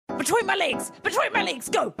between my legs,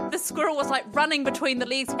 go. The squirrel was like running between the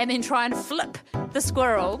legs and then try and flip the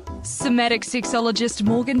squirrel. Somatic sexologist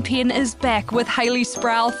Morgan Penn is back with Hayley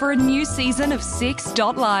Sproul for a new season of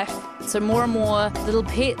Sex.Life. So more and more little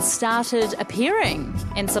pets started appearing,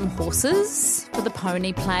 and some horses for the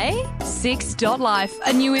pony play. Sex.Life,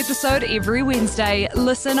 a new episode every Wednesday.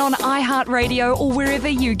 Listen on iHeartRadio or wherever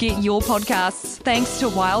you get your podcasts. Thanks to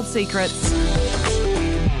Wild Secrets.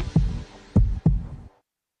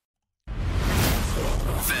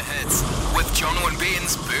 The Hits with Jono and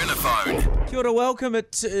Ben's Burner Phone. Kia ora, welcome.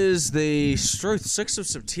 It is the 6th of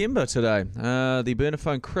September today. The Burner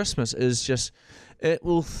Phone Christmas is just... It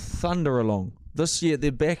will thunder along. This year,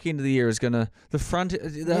 the back end of the year is going to... The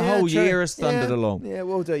whole true. year has thundered along. Yeah,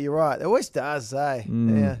 we'll do. You're right. It always does, eh?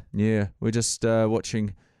 Yeah, we're just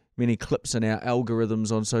watching many clips in our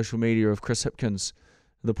algorithms on social media of Chris Hipkins.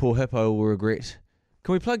 The poor hippo will regret.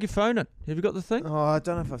 Can we plug your phone in? Have you got the thing? Oh, I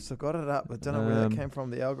don't know if I've still got it up. I don't know where that came from,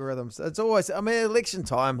 the algorithms. It's always, election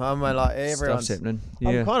time. I mean, like, everyone's... Stuff's happening. Yeah.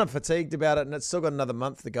 I'm kind of fatigued about it, and it's still got another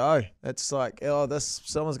month to go. It's like,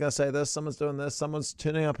 someone's going to say this, someone's doing this, someone's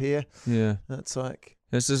turning up here. Yeah. It's like...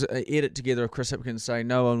 This is an edit together of Chris Hipkins saying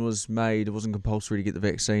no one was made, it wasn't compulsory to get the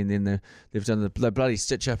vaccine. Then they've done the bloody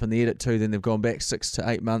stitch up in the edit too. Then they've gone back 6 to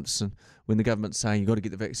 8 months, and when the government's saying you've got to get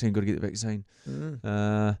the vaccine,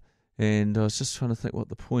 And I was just trying to think what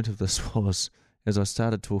the point of this was as I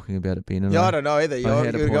started talking about it, Ben. I don't know either.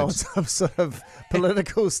 You're going on some sort of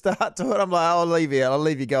political start to it. I'm like, I'll leave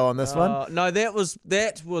you go on this one. No, that was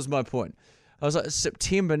my point. I was like, it's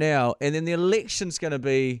September now, and then the election's going to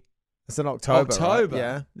be... It's in October. Right?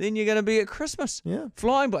 Yeah. Then you're going to be at Christmas. Yeah.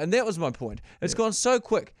 Flying by. And that was my point. It's gone so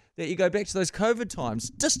quick that you go back to those COVID times.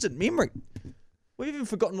 Distant memory. We've even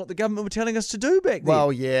forgotten what the government were telling us to do back then.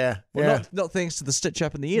 Well, yeah. Not thanks to the stitch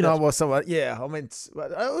up in the edit. No, well, someone,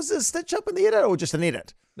 was it a stitch up in the edit or just an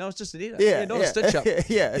edit? No, it's just an edit. Not a stitch up.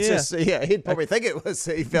 He'd probably think it was,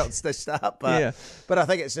 he felt stitched up. But I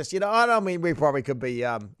think it's just, we probably could be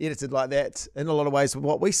edited like that in a lot of ways.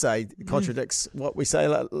 What we say contradicts what we say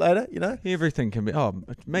later, Everything can be,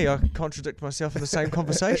 I contradict myself in the same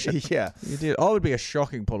conversation. Yeah. You did. I would be a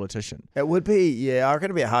shocking politician. It would be, I reckon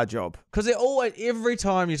it'd be a hard job. Because they're always, every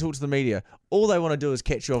time you talk to the media, all they want to do is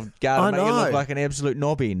catch you off guard and make you look like an absolute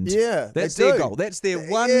knob end. Yeah, that's their goal. That's their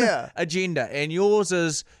one agenda. And yours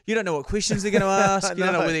is, you don't know what questions they're going to ask. You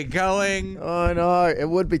don't know where they're going. I know. It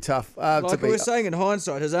would be tough. Like we were saying in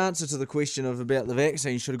hindsight, his answer to the question about the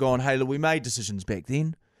vaccine should have gone, hey, look, we made decisions back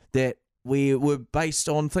then that we were based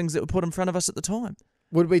on things that were put in front of us at the time.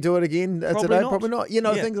 Would we do it again today? Not. Probably not.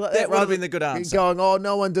 Things like that. That would have been the good answer. Going,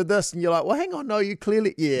 no one did this. And you're like, well, hang on. No, you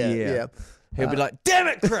clearly... Yeah. He'll be like, damn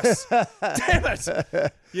it, Chris. Damn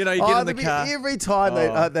it. You get in the car. Every time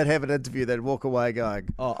they'd have an interview, they'd walk away going,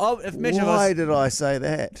 why did I say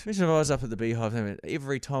that? Imagine if I was up at the Beehive,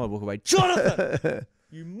 every time I walk away, Jonathan,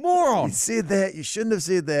 you moron. You said that. You shouldn't have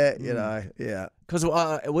said that, yeah. Because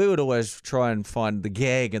we would always try and find the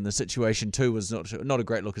gag in the situation too was not a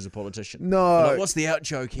great look as a politician. No. Like, what's the out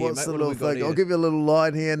joke here, What's mate? the What little have we got thing? here? I'll give you a little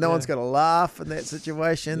line here. No one's going to laugh in that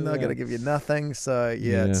situation. They're going to give you nothing. So,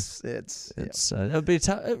 it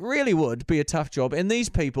really would be a tough job. And these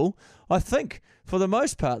people, I think, for the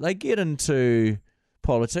most part, they get into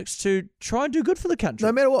politics to try and do good for the country.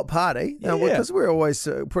 No matter what party, because we're always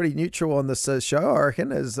pretty neutral on this show, I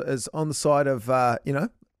reckon, is on the side of, on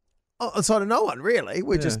the side of no one, really.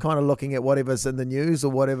 We're just kind of looking at whatever's in the news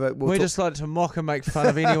or whatever. We just like to mock and make fun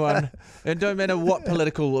of anyone. And don't matter what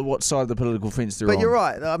side of the political fence they're on. But you're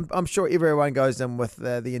right. I'm sure everyone goes in with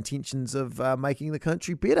the intentions of making the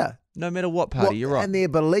country better. No matter what party, you're right. And their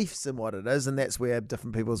beliefs in what it is, and that's where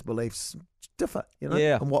different people's beliefs differ,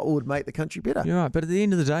 and what would make the country better. You're right. But at the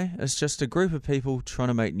end of the day, it's just a group of people trying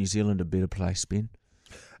to make New Zealand a better place, Ben.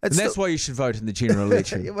 And that's why you should vote in the general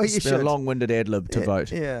election. It's been a long-winded ad-lib to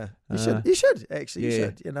vote. Yeah, you should, actually. You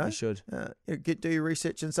should, You should. Do your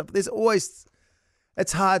research and stuff. There's always...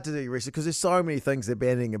 It's hard to do your research because there's so many things they're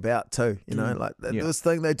banning about too. This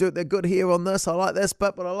thing they do, they're good here on this. I like this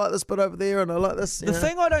bit, but I like this bit over there, and I like this. The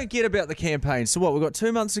thing I don't get about the campaign. So what? We've got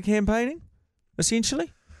 2 months of campaigning,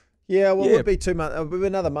 essentially. Yeah, well, it would be 2 months. It would be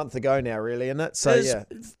another month to go now, really, isn't it? So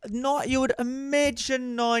you would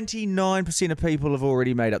imagine 99% of people have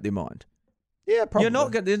already made up their mind. Yeah,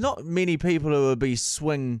 probably. There's not many people who would be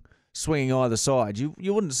swinging either side. You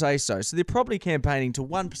wouldn't say so. So they're probably campaigning to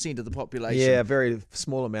 1% of the population. Yeah, a very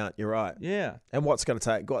small amount. You're right. Yeah. And what's going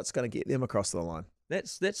to get them across the line?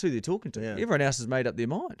 That's who they're talking to. Yeah. Everyone else has made up their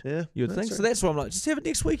mind. Yeah, you would that's think. true. So that's why I'm like, just have it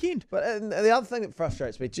next weekend. But and the other thing that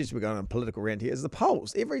frustrates me, geez, we're going on a political rant here, is the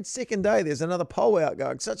polls. Every second day there's another poll out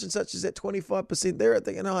going, such and such is at 25% there. I'm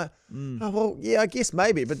thinking, oh, well, yeah, I guess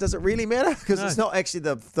maybe, but does it really matter? Because it's not actually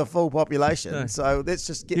the full population. No. So let's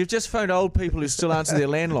just get... You've just phoned old people who still answer their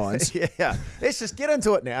landlines. Yeah, let's just get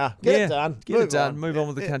into it now. Get it done. Get it done. Move on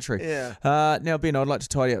with the country. Yeah. Now, Ben, I'd like to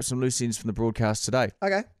tidy up some loose ends from the broadcast today.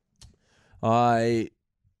 Okay. I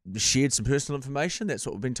shared some personal information. That's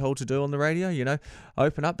what we've been told to do on the radio. You know,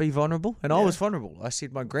 open up, be vulnerable. And I was vulnerable. I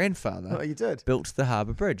said my grandfather Oh, you did? built the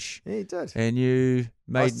Harbour Bridge. Yeah, you did. And you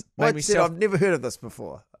made me said, I've never heard of this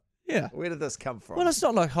before. Yeah. Where did this come from? Well, it's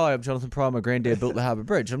not like, hi, I'm Jonathan Pryor, my granddad built the Harbour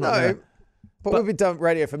Bridge. I'm not No, gonna- but we've been doing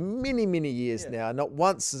radio for many, many years now. Not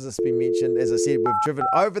once has this been mentioned. As I said, we've driven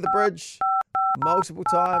over the bridge multiple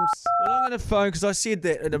times. Well, I'm going to phone, because I said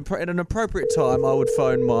that at an appropriate time I would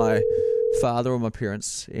phone my father or my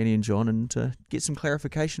parents, Annie and John, and get some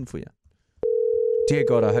clarification for you. Dear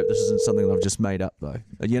God, I hope this isn't something that I've just made up, though.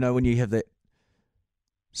 You know, when you have that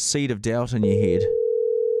seed of doubt in your head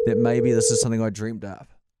that maybe this is something I dreamed up.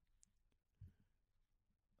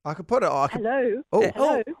 I could put it. Hello.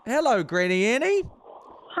 Oh, Hello, Granny Annie.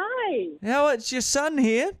 Hi. How it's your son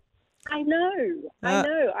here? I know. I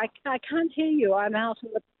can't hear you. I'm out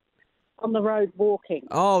on the road walking.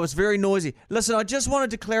 Oh, it's very noisy. Listen, I just wanted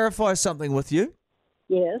to clarify something with you.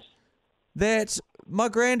 Yes. That my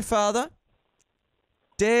grandfather,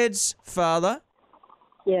 Dad's father,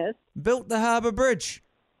 Yes. built the Harbour Bridge.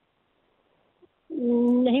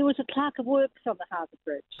 He was a clerk of works on the Harbour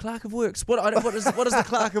Bridge. Clerk of Works. What is the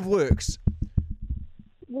Clerk of Works?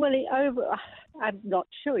 Well, I'm not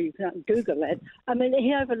sure. You can Google it. I mean,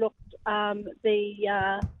 he overlooked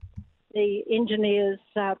the engineers'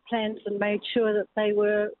 plans and made sure that they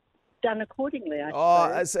were done accordingly. I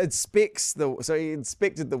suppose. it inspects so he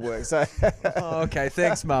inspected the work. So Oh, okay,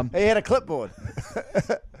 thanks, Mum. he had a clipboard.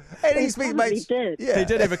 And He probably did. Yeah. He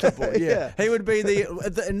did have a clipboard, yeah. Yeah. He would be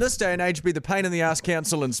in this day and age, be the pain in the ass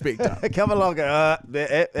council inspector. Come along, have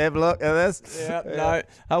a look at this. Yeah, no.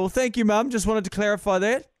 Well, thank you, Mum. Just wanted to clarify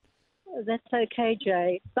that. That's okay,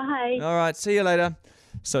 Jay. Bye. All right, see you later.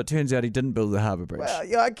 So it turns out he didn't build the Harbour Bridge. Well,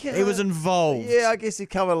 yeah, I guess He was involved. Yeah, I guess he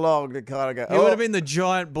come along to kind of go. He would have been the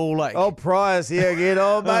giant ball lake. Oh, Pryor's here again.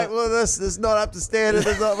 Oh, mate, well, this is not up to standard.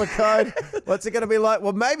 It's not the code. What's it going to be like?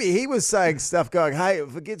 Well, maybe he was saying stuff going, hey,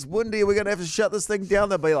 if it gets windy, we're going to have to shut this thing down.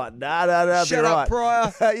 They'll be like, nah, Shut up,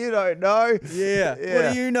 right. Pryor. You don't know. Yeah.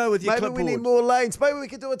 What do you know with your Maybe clipboard? we need more lanes. Maybe we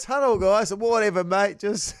could do a tunnel, guys. Or whatever, mate.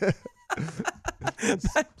 Just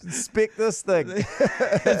inspect this thing.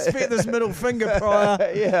 Inspect this middle finger,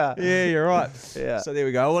 Pryor. Yeah. Yeah, you're right. Yeah. So there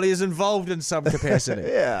we go. Well, he's involved in some capacity.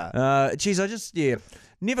 Yeah. Geez, I just,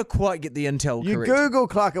 never quite get the intel You correct. Google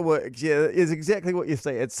clerk of works, is exactly what you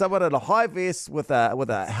see. It's someone in a high vest with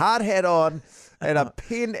a hard hat on and a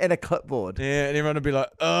pen and a clipboard. Yeah, and everyone would be like,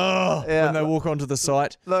 oh, Yeah. when they walk onto the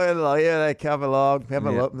site. Look at it, yeah, they come along, have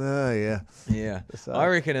a Yeah. look. Oh, yeah. Yeah. So- I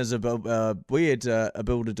reckon as we had a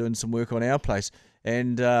builder doing some work on our place,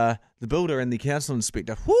 and the builder and the council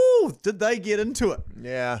inspector, whoo, did they get into it?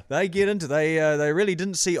 Yeah. They really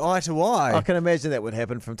didn't see eye to eye. I can imagine that would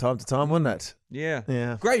happen from time to time, wouldn't it? Yeah.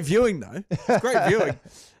 Yeah. Great viewing, though. It's great viewing.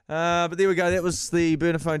 But there we go. That was the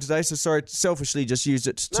burner phone today. So sorry, selfishly just used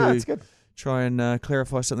it to No, it's good. try and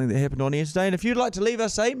clarify something that happened on air today. And if you'd like to leave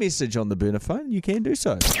us a message on the burner phone, you can do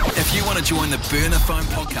so. If you want to join the Burner Phone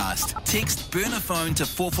podcast, text Burner Phone to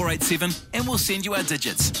 4487 and we'll send you our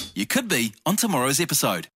digits. You could be on tomorrow's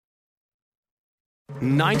episode.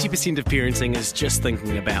 90% of parenting is just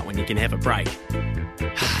thinking about when you can have a break.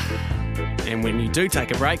 And when you do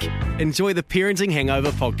take a break, enjoy the Parenting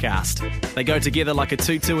Hangover podcast. They go together like a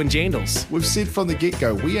tutu and jandals. We've said from the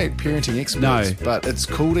get-go, we ain't parenting experts, but it's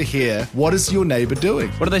cool to hear, what is your neighbour doing?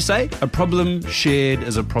 What do they say? A problem shared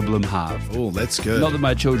is a problem halved. Oh, that's good. Not that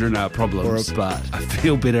my children are problems, but I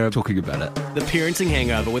feel better talking about it. The Parenting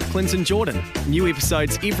Hangover with Clinton Jordan. New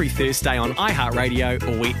episodes every Thursday on iHeartRadio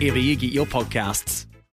or wherever you get your podcasts.